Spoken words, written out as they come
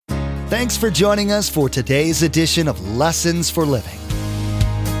Thanks for joining us for today's edition of Lessons for Living.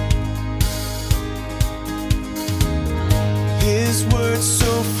 His word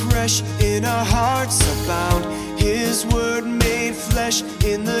so fresh in our hearts abound. His word made flesh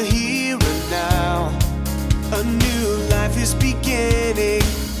in the here and now. A new life is beginning.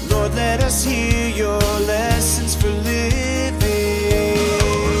 Lord, let us hear your lessons for living.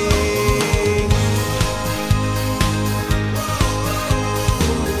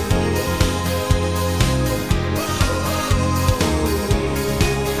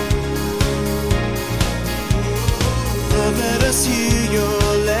 Lord, let us hear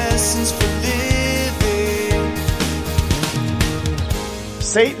your lessons for living.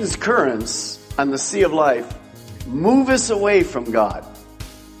 Satan's currents on the sea of life move us away from God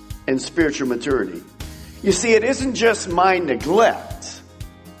and spiritual maturity. You see, it isn't just my neglect,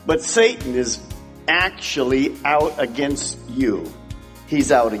 but Satan is actually out against you.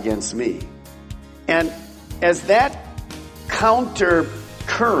 He's out against me. And as that counter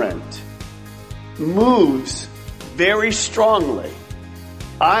current moves very strongly,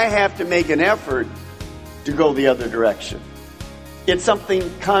 I have to make an effort to go the other direction. It's something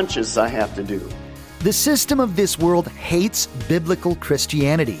conscious I have to do. The system of this world hates biblical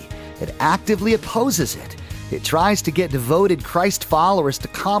Christianity. It actively opposes it. It tries to get devoted Christ followers to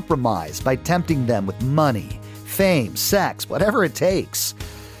compromise by tempting them with money, fame, sex, whatever it takes.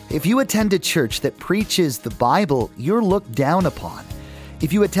 If you attend a church that preaches the Bible, you're looked down upon.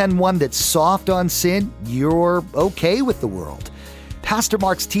 If you attend one that's soft on sin, you're okay with the world. Pastor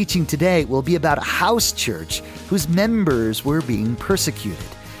Mark's teaching today will be about a house church whose members were being persecuted.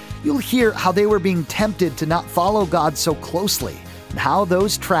 You'll hear how they were being tempted to not follow God so closely and how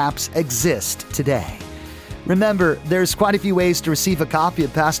those traps exist today. Remember, there's quite a few ways to receive a copy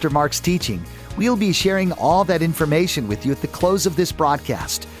of Pastor Mark's teaching. We'll be sharing all that information with you at the close of this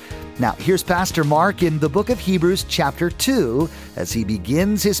broadcast. Now, here's Pastor Mark in the book of Hebrews chapter 2 as he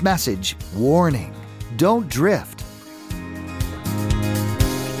begins his message, Warning, Don't Drift.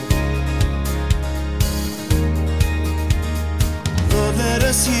 Let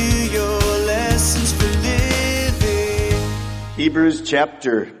us hear your lessons for living. Hebrews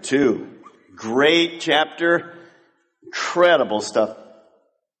chapter 2. Great chapter. Incredible stuff.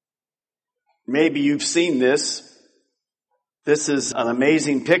 Maybe you've seen this. This is an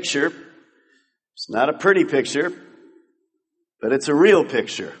amazing picture. It's not a pretty picture, but it's a real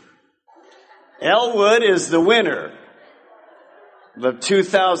picture. Elwood is the winner of the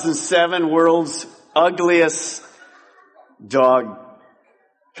 2007 World's Ugliest Dog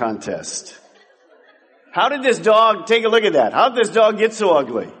Contest. How did this dog, take a look at that. How did this dog get so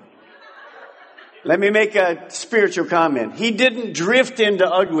ugly? Let me make a spiritual comment. He didn't drift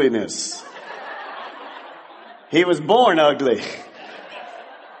into ugliness. He was born ugly.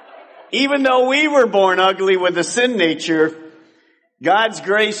 Even though we were born ugly with a sin nature, God's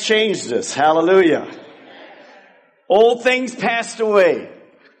grace changed us. Hallelujah. Old things passed away.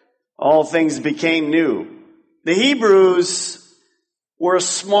 All things became new. The Hebrews were a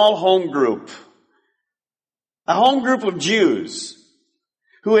small home group. A home group of Jews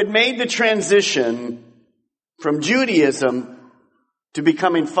who had made the transition from Judaism to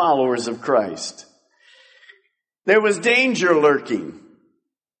becoming followers of Christ. There was danger lurking.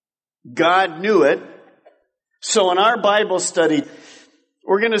 God knew it. So in our Bible study,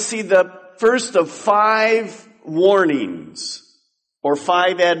 we're going to see the first of 5 warnings or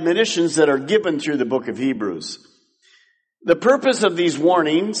 5 admonitions that are given through the book of Hebrews. The purpose of these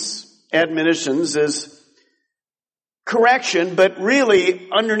warnings, admonitions, is correction, but really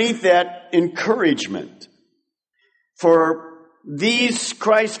underneath that, encouragement for these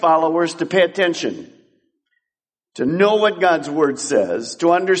Christ followers to pay attention, to know what God's Word says,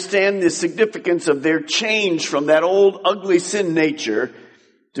 to understand the significance of their change from that old ugly sin nature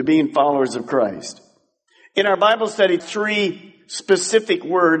to being followers of Christ. In our Bible study, 3 specific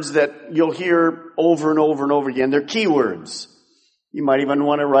words that you'll hear over and over and over again. They're key words. You might even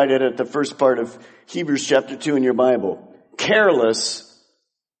want to write it at the first part of Hebrews chapter 2 in your Bible. Careless,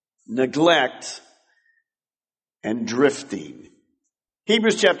 neglect, and drifting.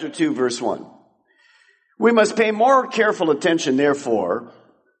 Hebrews chapter 2, verse 1. We must pay more careful attention, therefore,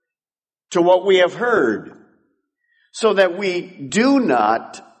 to what we have heard, so that we do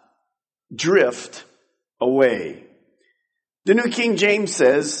not drift away. The New King James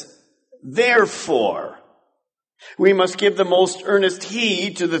says, therefore, we must give the most earnest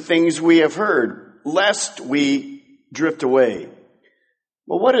heed to the things we have heard, lest we drift away.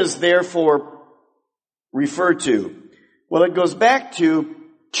 Well, what does therefore refer to? Well, it goes back to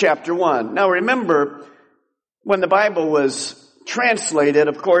chapter 1. Now remember, when the Bible was translated,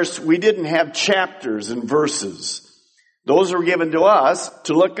 of course, we didn't have chapters and verses. Those were given to us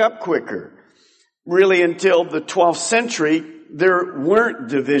to look up quicker. Really, until the 12th century, there weren't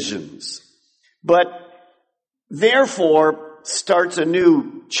divisions. But therefore starts a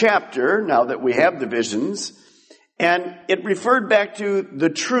new chapter, now that we have divisions, and it referred back to the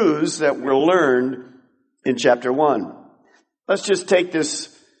truths that were learned in chapter 1. Let's just take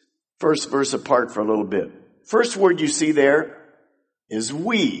this first verse apart for a little bit. First word you see there is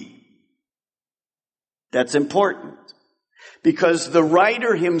we. That's important, because the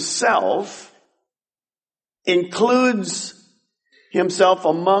writer himself includes himself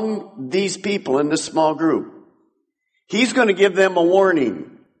among these people in this small group. He's going to give them a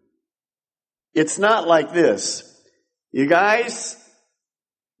warning. It's not like this. You guys,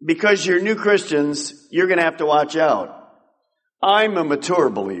 because you're new Christians, you're going to have to watch out. I'm a mature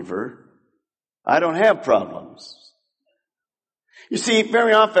believer. I don't have problems. You see,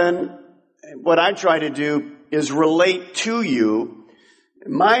 very often, what I try to do is relate to you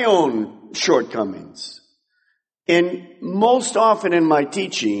my own shortcomings. And most often in my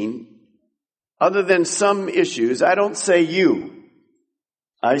teaching, other than some issues, I don't say you.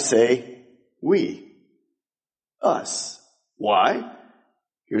 I say we. Us. Why?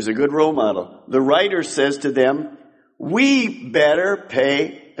 Here's a good role model. The writer says to them, we better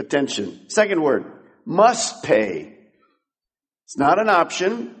pay attention. Second word, must pay. It's not an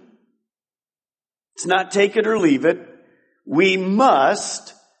option. It's not take it or leave it. We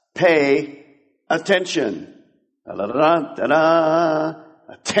must pay attention. Da-da-da-da-da.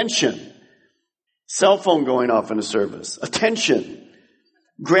 Attention. Cell phone going off in a service. Attention.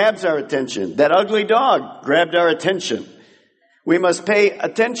 Grabs our attention. That ugly dog grabbed our attention. We must pay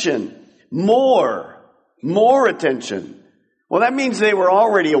attention. More attention. Well, that means they were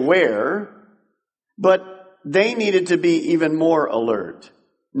already aware, but they needed to be even more alert.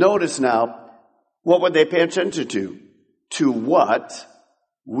 Notice now, what would they pay attention to? To what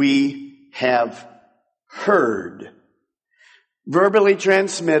we have heard. Verbally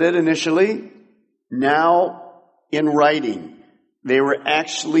transmitted initially, now in writing. They were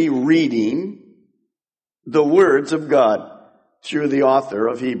actually reading the words of God through the author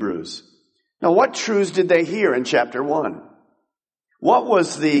of Hebrews. Now, what truths did they hear in chapter 1? What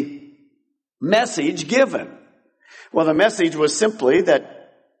was the message given? Well, the message was simply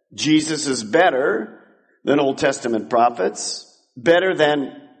that Jesus is better than Old Testament prophets, better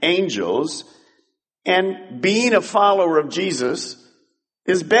than angels, and being a follower of Jesus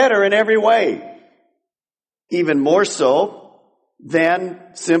is better in every way. Even more so than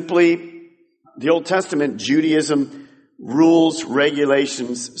simply the Old Testament Judaism rules,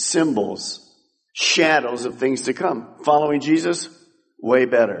 regulations, symbols, shadows of things to come. Following Jesus, way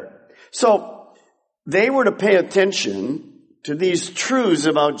better. So they were to pay attention to these truths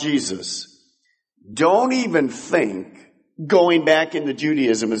about Jesus. Don't even think going back into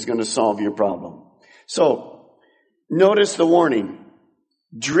Judaism is going to solve your problem. So notice the warning.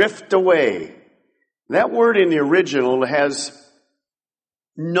 Drift away. That word in the original has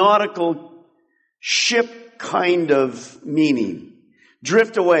nautical ship kind of meaning.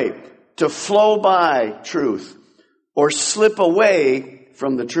 Drift away. To flow by truth. Or slip away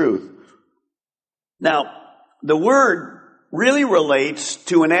from the truth. Now, the word really relates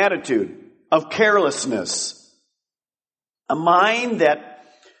to an attitude of carelessness. A mind that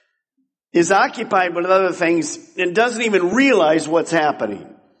is occupied with other things and doesn't even realize what's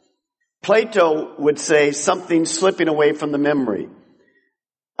happening. Plato would say something slipping away from the memory.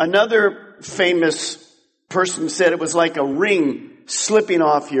 Another famous person said it was like a ring slipping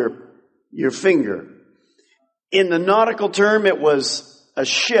off your finger. In the nautical term, it was a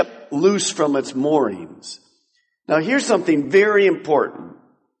ship loose from its moorings. Now, here's something very important.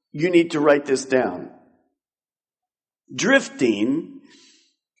 You need to write this down. Drifting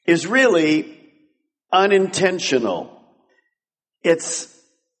is really unintentional.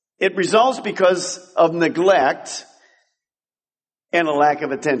 It results because of neglect and a lack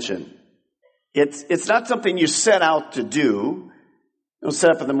of attention. It's not something you set out to do. You don't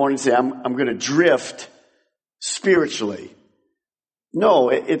set up in the morning and say, I'm going to drift spiritually. No,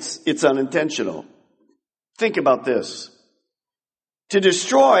 it's unintentional. Think about this. To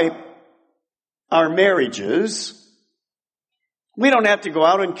destroy our marriages, we don't have to go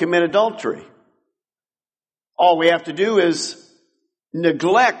out and commit adultery. All we have to do is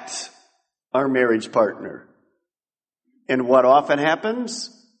neglect our marriage partner. And what often happens?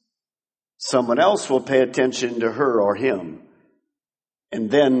 Someone else will pay attention to her or him. And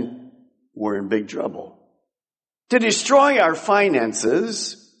then we're in big trouble. To destroy our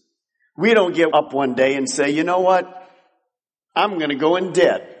finances, we don't get up one day and say, you know what? I'm going to go in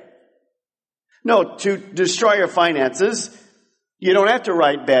debt. No, to destroy your finances, you don't have to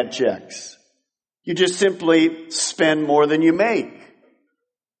write bad checks. You just simply spend more than you make.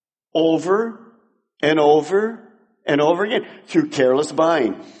 Over and over and over again through careless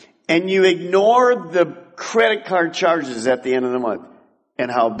buying. And you ignore the credit card charges at the end of the month and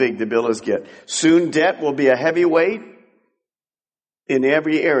how big the bills get. Soon debt will be a heavy weight in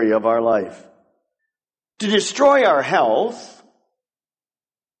every area of our life. To destroy our health,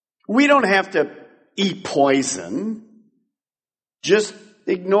 we don't have to eat poison. Just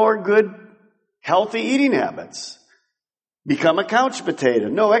ignore good, healthy eating habits. Become a couch potato.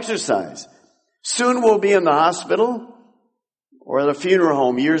 No exercise. Soon we'll be in the hospital or the funeral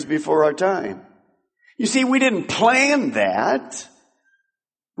home years before our time. You see, we didn't plan that.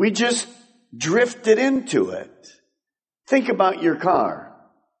 We just drifted into it. Think about your car.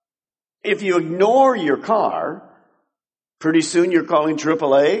 If you ignore your car, pretty soon you're calling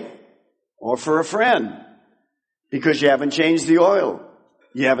AAA or for a friend because you haven't changed the oil.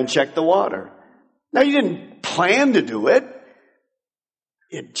 You haven't checked the water. Now, you didn't plan to do it.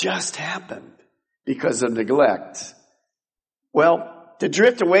 It just happened because of neglect. Well, to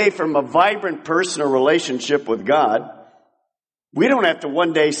drift away from a vibrant personal relationship with God, we don't have to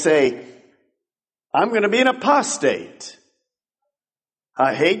one day say, I'm going to be an apostate.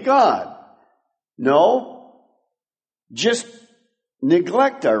 I hate God. No, just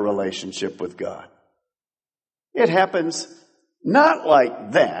neglect our relationship with God. It happens not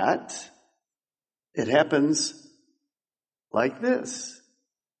like that. It happens like this.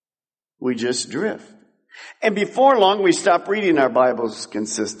 We just drift. And before long, we stop reading our Bibles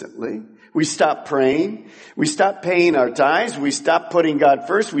consistently. We stop praying. We stop paying our tithes. We stop putting God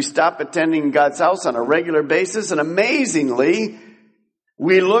first. We stop attending God's house on a regular basis. And amazingly,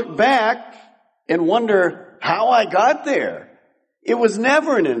 we look back and wonder how I got there. It was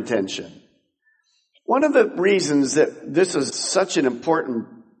never an intention. One of the reasons that this is such an important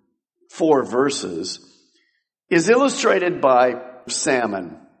 4 verses is illustrated by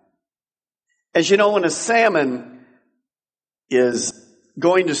salmon. As you know, when a salmon is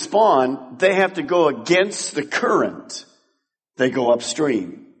going to spawn, they have to go against the current. They go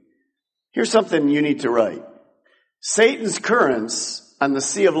upstream. Here's something you need to write. Satan's currents on the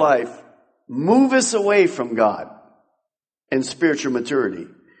sea of life move us away from God and spiritual maturity.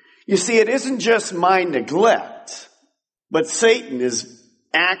 You see, it isn't just my neglect, but Satan is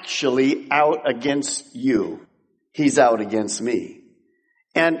actually out against you. He's out against me.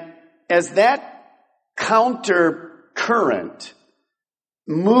 And as that counter current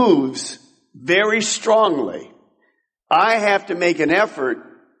moves very strongly, I have to make an effort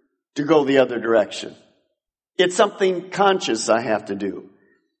to go the other direction. It's something conscious I have to do.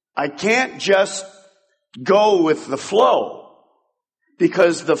 I can't just go with the flow,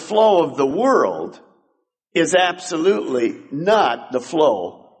 because the flow of the world is absolutely not the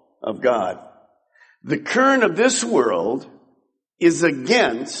flow of God. The current of this world is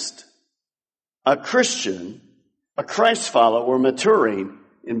against a Christian, a Christ follower maturing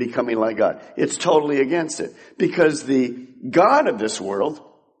and becoming like God. It's totally against it, because the God of this world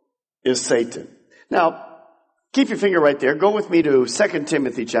is Satan. Now, keep your finger right there. Go with me to 2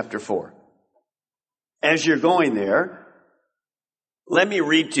 Timothy chapter 4. As you're going there, let me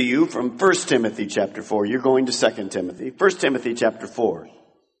read to you from 1 Timothy chapter 4. You're going to 2 Timothy. 1 Timothy chapter 4.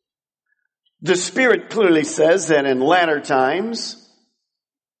 The Spirit clearly says that in latter times,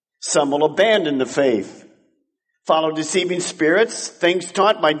 some will abandon the faith, follow deceiving spirits, things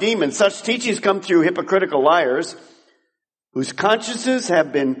taught by demons. Such teachings come through hypocritical liars whose consciences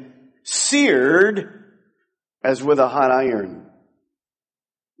have been seared as with a hot iron.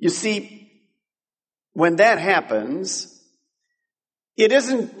 You see, when that happens, it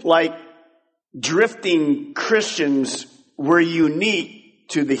isn't like drifting Christians were unique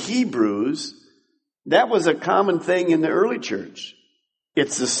to the Hebrews. That was a common thing in the early church.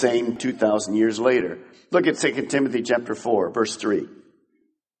 It's the same 2,000 years later. Look at 2 Timothy chapter 4, verse 3.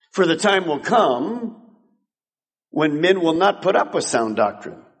 For the time will come when men will not put up with sound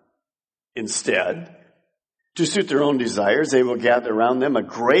doctrine. Instead, to suit their own desires, they will gather around them a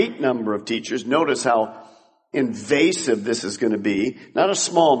great number of teachers. Notice how invasive this is going to be. Not a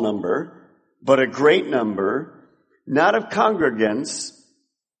small number, but a great number, not of congregants,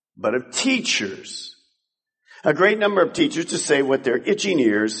 but of teachers. A great number of teachers to say what their itching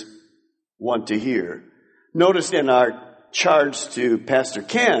ears want to hear. Notice in our charge to Pastor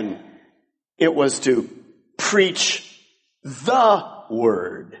Ken, it was to preach the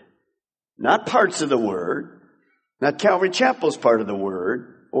Word. Not parts of the Word, not Calvary Chapel's part of the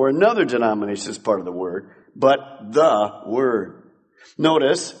Word, or another denomination's part of the Word, but the word.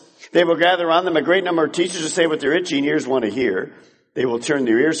 Notice, they will gather on them a great number of teachers to say what their itching ears want to hear. They will turn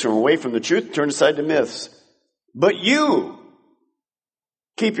their ears away from the truth, turn aside to myths. But you,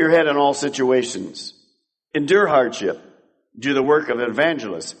 keep your head in all situations. Endure hardship. Do the work of an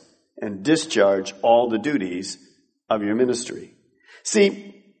evangelist. And discharge all the duties of your ministry.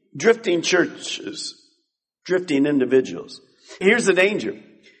 See, drifting churches, drifting individuals. Here's the danger.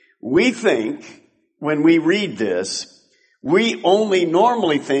 We think, when we read this, we only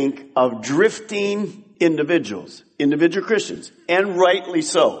normally think of drifting individuals, individual Christians, and rightly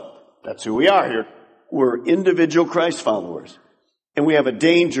so. That's who we are here. We're individual Christ followers, and we have a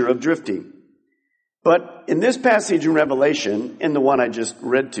danger of drifting. But in this passage in Revelation, in the one I just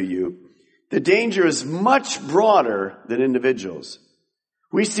read to you, the danger is much broader than individuals.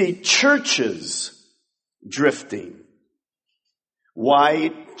 We see churches drifting. Why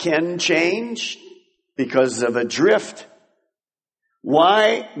it can change? Because of a drift.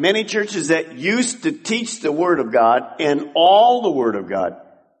 Why many churches that used to teach the Word of God and all the Word of God,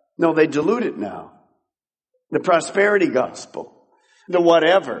 no, they dilute it now. The prosperity gospel, the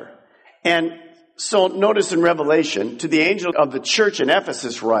whatever. And so notice in Revelation, to the angel of the church in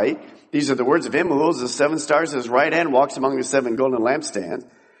Ephesus write, these are the words of him who holds the 7 stars in his right hand, walks among the 7 golden lampstands.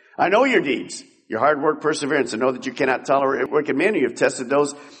 I know your deeds, your hard work, perseverance, and know that you cannot tolerate wicked men. You have tested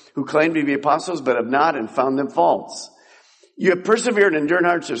those who claim to be apostles, but have not, and found them false. You have persevered and endured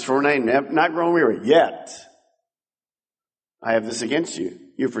hardships for my name, and have not grown weary. Yet, I have this against you.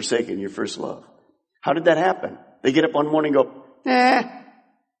 You've forsaken your first love. How did that happen? They get up one morning and go,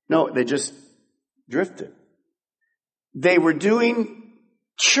 No, they just drifted. They were doing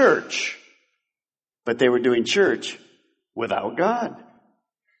church, but they were doing church without God.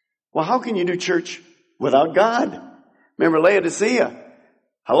 Well, how can you do church without God? Remember Laodicea.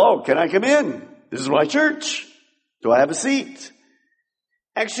 Hello, can I come in? This is my church. Do I have a seat?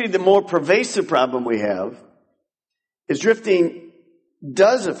 Actually, the more pervasive problem we have is drifting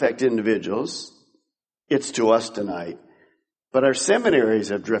does affect individuals. It's to us tonight. But our seminaries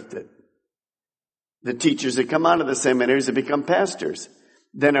have drifted. The teachers that come out of the seminaries have become pastors,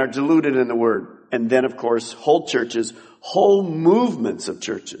 then are diluted in the word. And then, of course, whole churches, whole movements of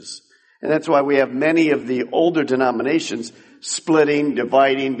churches. And that's why we have many of the older denominations splitting,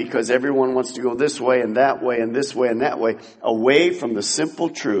 dividing, because everyone wants to go this way and that way and this way and that way, away from the simple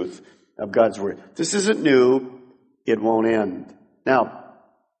truth of God's word. This isn't new. It won't end. Now,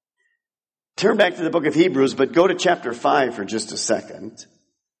 turn back to the book of Hebrews, but go to chapter 5 for just a second.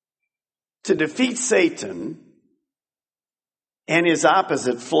 To defeat Satan and his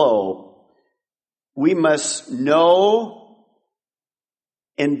opposite flow, we must know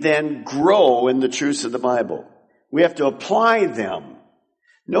and then grow in the truths of the Bible. We have to apply them.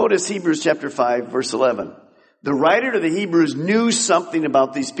 Notice Hebrews chapter 5, verse 11. The writer to the Hebrews knew something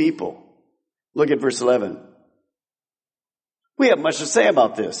about these people. Look at verse 11. We have much to say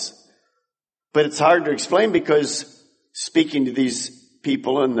about this, but it's hard to explain because speaking to these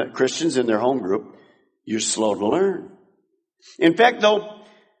people and the Christians in their home group, you're slow to learn. In fact, though,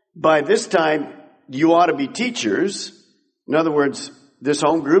 by this time, you ought to be teachers. In other words, this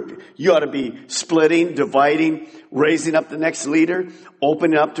home group, you ought to be splitting, dividing, raising up the next leader,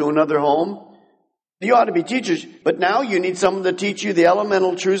 opening up to another home. You ought to be teachers, but now you need someone to teach you the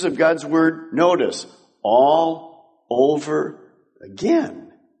elemental truths of God's word. Notice, all over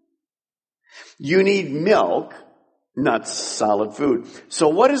again. You need milk, not solid food. So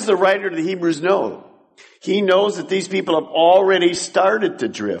what does the writer of the Hebrews know? He knows that these people have already started to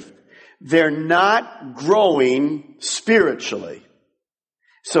drift. They're not growing spiritually.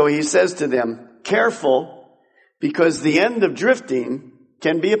 So he says to them, careful, because the end of drifting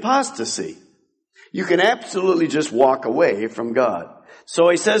can be apostasy. You can absolutely just walk away from God. So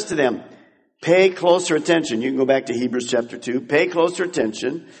he says to them, pay closer attention. You can go back to Hebrews chapter 2. Pay closer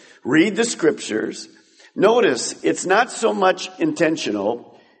attention. Read the scriptures. Notice, it's not so much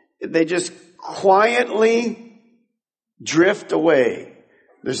intentional. They just quietly drift away.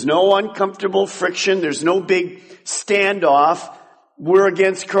 There's no uncomfortable friction. There's no big standoff. We're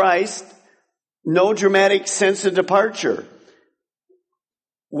against Christ. No dramatic sense of departure.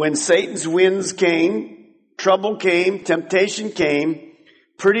 When Satan's winds came, trouble came, temptation came,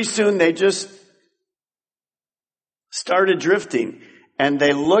 pretty soon they just started drifting. And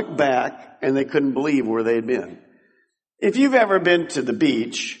they looked back and they couldn't believe where they'd been. If you've ever been to the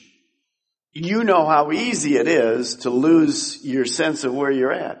beach, you know how easy it is to lose your sense of where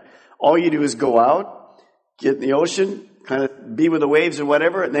you're at. All you do is go out, get in the ocean, kind of be with the waves or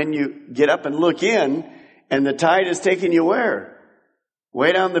whatever, and then you get up and look in, and the tide is taking you where?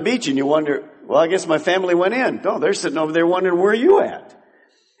 Way down the beach, and you wonder, Well, I guess my family went in. No, they're sitting over there wondering, where are you at?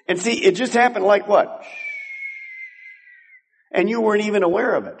 And see, it just happened like what? And you weren't even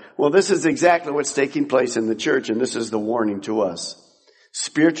aware of it. Well, this is exactly what's taking place in the church, and this is the warning to us.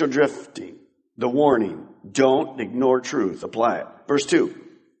 Spiritual drifting, the warning. Don't ignore truth. Apply it. Verse 2.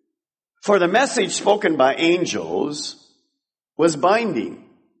 For the message spoken by angels was binding,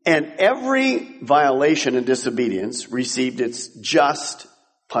 and every violation and disobedience received its just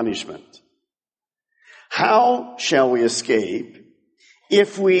punishment. How shall we escape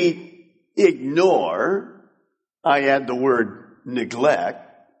if we ignore, I add the word neglect,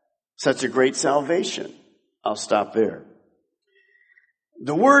 such a great salvation? I'll stop there.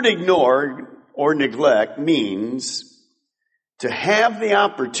 The word ignore or neglect means to have the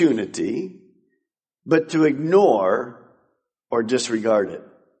opportunity, but to ignore or disregard it.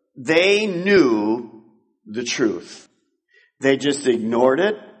 They knew the truth. They just ignored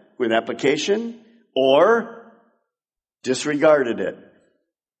it with application or disregarded it.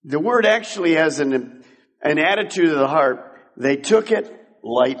 The word actually has an attitude of the heart. They took it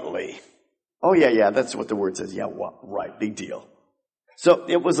lightly. Oh, yeah, that's what the word says. Yeah, right, big deal. So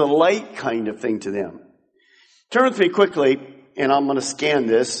it was a light kind of thing to them. Turn with me quickly, and I'm going to scan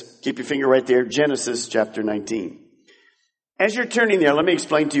this. Keep your finger right there. Genesis chapter 19. As you're turning there, let me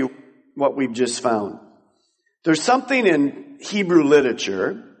explain to you what we've just found. There's something in Hebrew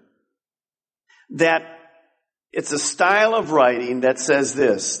literature that it's a style of writing that says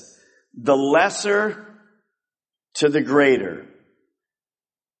this: the lesser to the greater.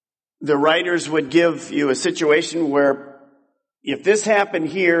 The writers would give you a situation where if this happened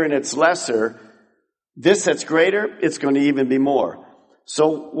here and it's lesser, this that's greater, it's going to even be more.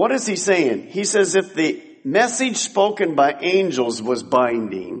 So what is he saying? He says if the message spoken by angels was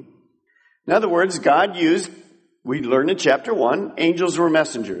binding, in other words, God used, we learned in chapter 1, angels were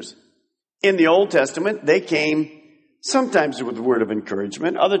messengers. In the Old Testament, they came sometimes with a word of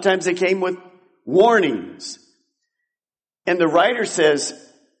encouragement, other times they came with warnings. And the writer says,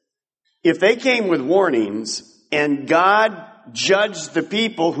 if they came with warnings and God judged the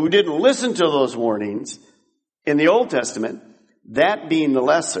people who didn't listen to those warnings in the Old Testament, that being the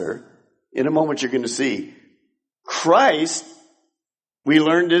lesser, in a moment you're going to see, Christ, we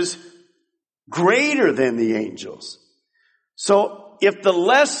learned, is greater than the angels. So if the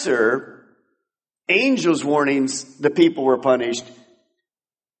lesser angels' warnings, the people were punished,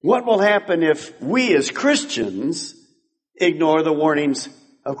 what will happen if we as Christians ignore the warnings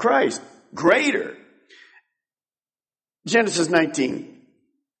of Christ? Greater. Genesis 19.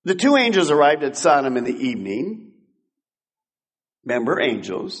 The two angels arrived at Sodom in the evening. Remember,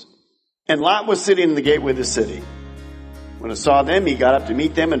 angels. And Lot was sitting in the gateway of the city. When he saw them, he got up to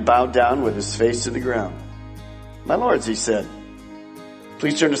meet them and bowed down with his face to the ground. My lords, he said,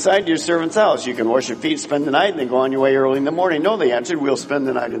 please turn aside to your servant's house. You can wash your feet, spend the night, and then go on your way early in the morning. No, they answered, we'll spend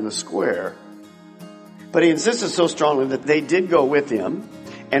the night in the square. But he insisted so strongly that they did go with him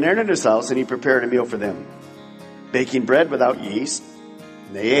and entered his house, and he prepared a meal for them, baking bread without yeast,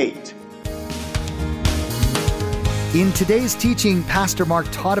 and they ate. In today's teaching, Pastor Mark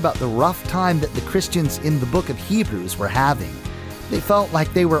taught about the rough time that the Christians in the book of Hebrews were having. They felt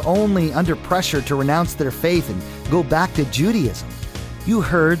like they were only under pressure to renounce their faith and go back to Judaism. You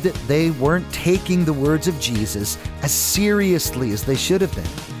heard that they weren't taking the words of Jesus as seriously as they should have been.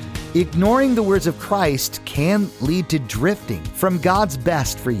 Ignoring the words of Christ can lead to drifting from God's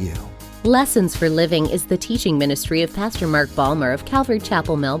best for you. Lessons for Living is the teaching ministry of Pastor Mark Balmer of Calvary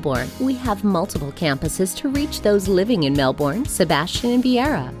Chapel, Melbourne. We have multiple campuses to reach those living in Melbourne, Sebastian, and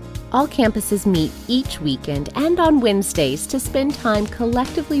Viera. All campuses meet each weekend and on Wednesdays to spend time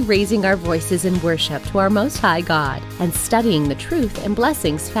collectively raising our voices in worship to our Most High God and studying the truth and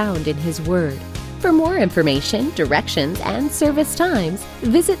blessings found in His Word. For more information, directions, and service times,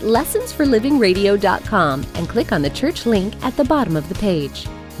 visit lessonsforlivingradio.com and click on the church link at the bottom of the page.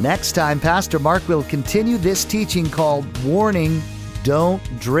 Next time, Pastor Mark will continue this teaching called Warning, Don't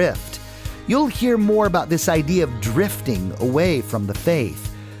Drift. You'll hear more about this idea of drifting away from the faith.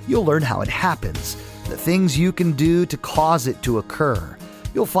 You'll learn how it happens, the things you can do to cause it to occur.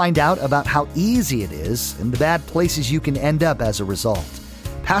 You'll find out about how easy it is and the bad places you can end up as a result.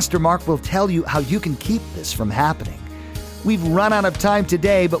 Pastor Mark will tell you how you can keep this from happening. We've run out of time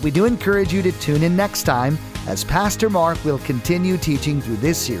today, but we do encourage you to tune in next time as Pastor Mark will continue teaching through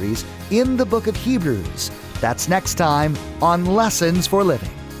this series in the book of Hebrews. That's next time on Lessons for Living.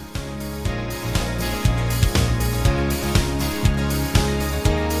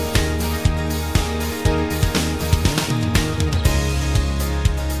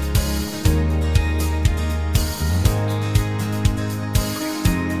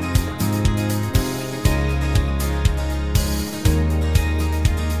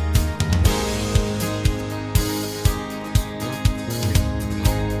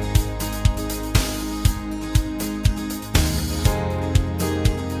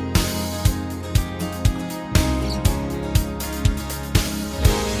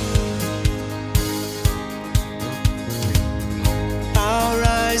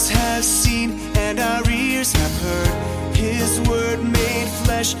 His word made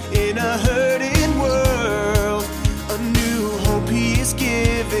flesh in a